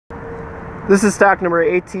This is stock number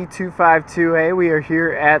AT252A. We are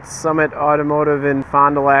here at Summit Automotive in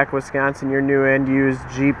Fond du Lac, Wisconsin, your new end-used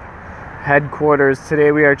Jeep headquarters.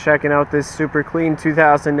 Today we are checking out this super clean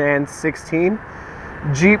 2016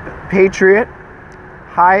 Jeep Patriot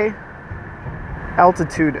High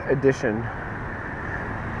Altitude Edition.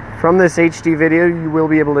 From this HD video, you will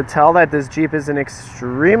be able to tell that this Jeep is in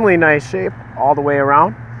extremely nice shape all the way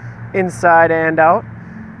around, inside and out.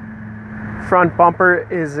 Front bumper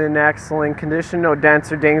is in excellent condition, no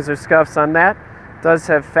dents or dings or scuffs on that. Does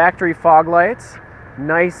have factory fog lights,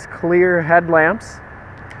 nice clear headlamps.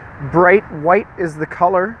 Bright white is the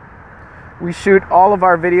color. We shoot all of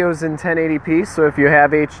our videos in 1080p, so if you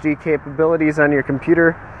have HD capabilities on your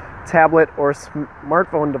computer, tablet, or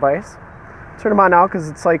smartphone device, turn them on now because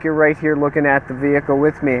it's like you're right here looking at the vehicle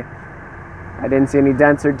with me. I didn't see any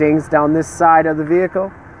dents or dings down this side of the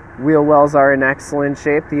vehicle. Wheel wells are in excellent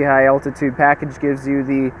shape. The high altitude package gives you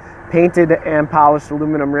the painted and polished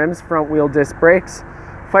aluminum rims, front wheel disc brakes,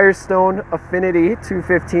 Firestone Affinity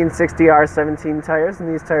 215/60R17 tires,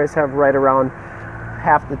 and these tires have right around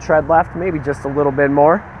half the tread left, maybe just a little bit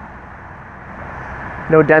more.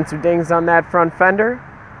 No dents or dings on that front fender.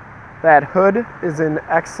 That hood is in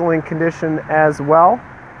excellent condition as well.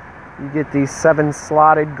 You get the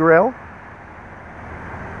 7-slotted grille.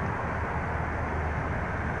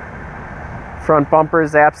 Front bumper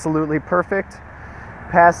is absolutely perfect.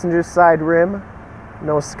 Passenger side rim,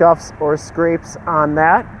 no scuffs or scrapes on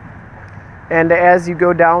that. And as you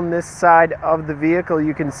go down this side of the vehicle,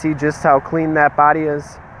 you can see just how clean that body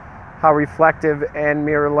is, how reflective and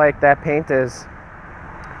mirror-like that paint is.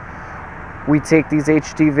 We take these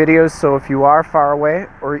HD videos, so if you are far away,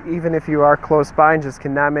 or even if you are close by and just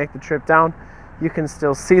cannot make the trip down, you can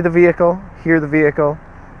still see the vehicle, hear the vehicle,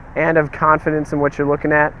 and have confidence in what you're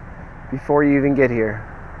looking at before you even get here.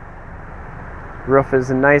 Roof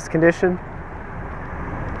is in nice condition,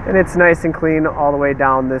 and it's nice and clean all the way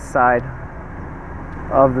down this side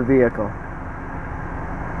of the vehicle.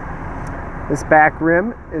 This back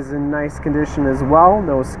rim is in nice condition as well,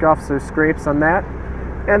 no scuffs or scrapes on that,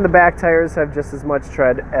 and the back tires have just as much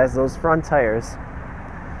tread as those front tires.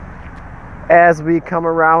 As we come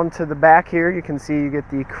around to the back here, you can see you get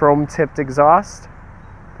the chrome tipped exhaust.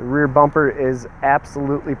 The rear bumper is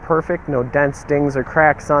absolutely perfect, no dents, dings, or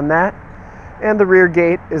cracks on that. And the rear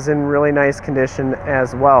gate is in really nice condition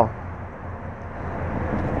as well.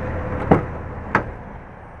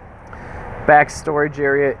 Back storage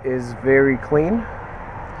area is very clean.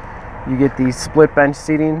 You get the split bench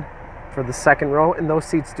seating for the second row, and those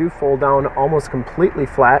seats do fold down almost completely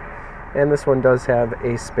flat, and this one does have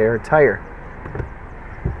a spare tire.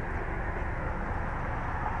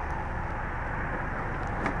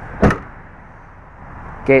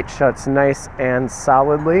 Gate shuts nice and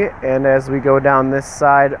solidly, and as we go down this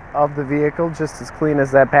side of the vehicle, just as clean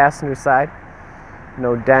as that passenger side.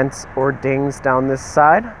 No dents or dings down this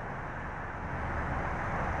side.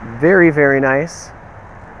 Very, very nice.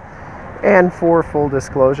 And for full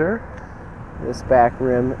disclosure, this back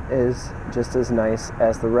rim is just as nice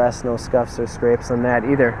as the rest. No scuffs or scrapes on that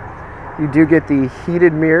either. You do get the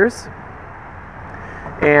heated mirrors,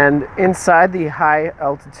 and inside the high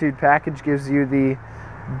altitude package gives you the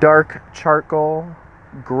dark charcoal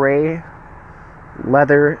gray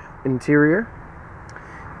leather interior.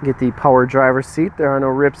 You get the power driver seat. There are no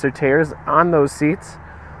rips or tears on those seats.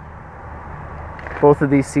 Both of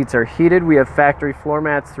these seats are heated. We have factory floor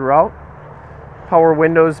mats throughout. Power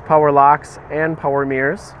windows, power locks, and power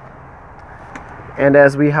mirrors. And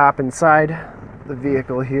as we hop inside the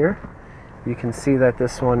vehicle here, you can see that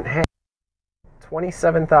this one has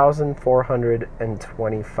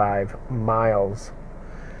 27,425 miles.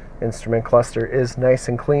 Instrument cluster is nice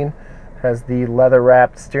and clean. Has the leather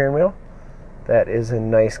wrapped steering wheel that is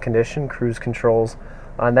in nice condition. Cruise controls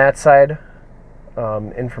on that side,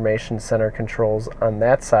 information center controls on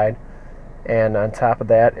that side, and on top of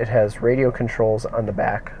that it has radio controls on the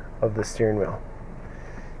back of the steering wheel.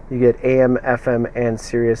 You get AM, FM, and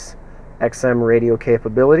Sirius XM radio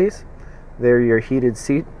capabilities. There are your heated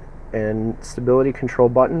seat and stability control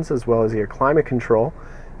buttons, as well as your climate control,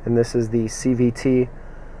 and this is the CVT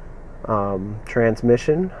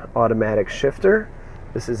transmission automatic shifter.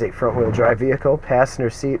 This is a front wheel drive vehicle. Passenger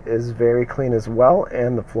seat is very clean as well,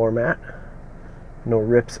 and the floor mat, no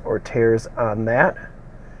rips or tears on that.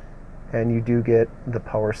 And you do get the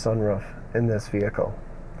power sunroof in this vehicle.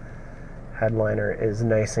 Headliner is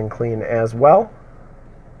nice and clean as well.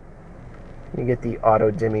 You get the auto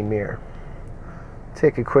dimming mirror.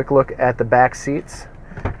 Take a quick look at the back seats.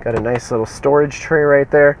 Got a nice little storage tray right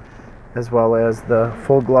there, as well as the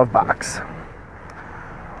full glove box.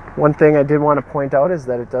 One thing I did want to point out is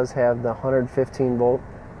that it does have the 115 volt,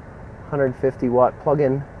 150 watt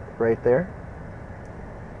plug-in right there.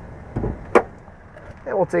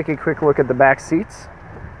 And we'll take a quick look at the back seats.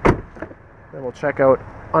 Then we'll check out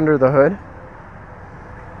under the hood.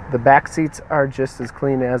 The back seats are just as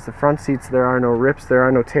clean as the front seats. There are no rips, there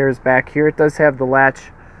are no tears back here. It does have the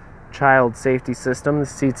latch child safety system. The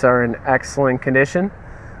seats are in excellent condition.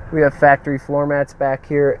 We have factory floor mats back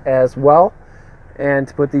here as well. And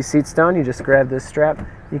to put these seats down, you just grab this strap.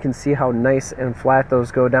 You can see how nice and flat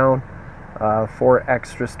those go down for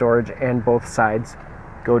extra storage, and both sides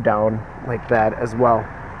go down like that as well.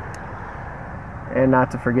 And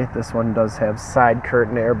not to forget, this one does have side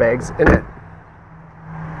curtain airbags in it.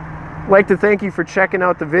 I'd like to thank you for checking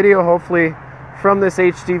out the video. Hopefully from this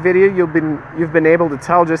HD video you've been able to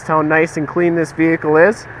tell just how nice and clean this vehicle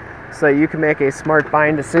is, so that you can make a smart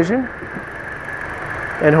buying decision,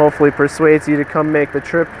 and hopefully persuades you to come make the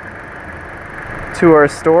trip to our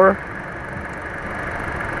store.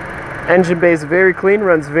 Engine bay is very clean,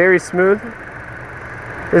 runs very smooth.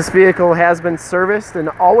 This vehicle has been serviced and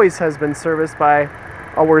always has been serviced by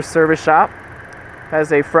our service shop.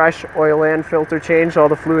 Has a fresh oil and filter change. All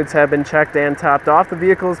the fluids have been checked and topped off. The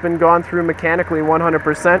vehicle has been gone through mechanically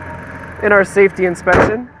 100% in our safety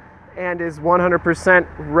inspection and is 100%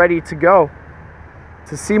 ready to go.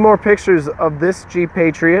 To see more pictures of this Jeep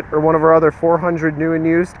Patriot or one of our other 400 new and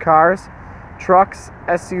used cars, trucks,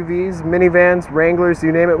 SUVs, minivans, Wranglers,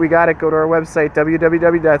 you name it, we got it. Go to our website,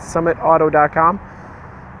 www.summitauto.com.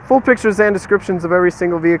 Full pictures and descriptions of every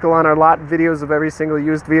single vehicle on our lot, videos of every single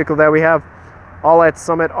used vehicle that we have, all at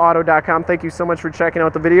summitauto.com. Thank you so much for checking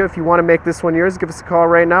out the video. If you want to make this one yours, give us a call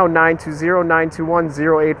right now,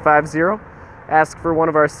 920-921-0850. Ask for one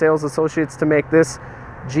of our sales associates to make this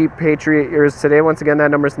Jeep Patriot yours today. Once again, that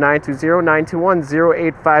number is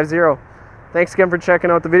 920-921-0850. Thanks again for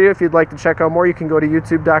checking out the video. If you'd like to check out more, you can go to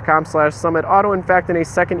youtube.com/summitauto. In fact, in a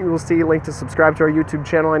second, you will see a link to subscribe to our YouTube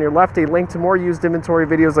channel on your left, a link to more used inventory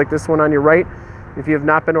videos like this one on your right. If you have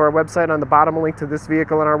not been to our website, on the bottom, a link to this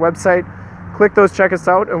vehicle on our website. Click those, check us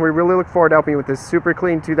out, and we really look forward to helping you with this super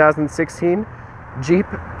clean 2016 Jeep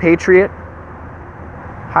Patriot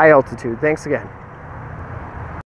High Altitude. Thanks again.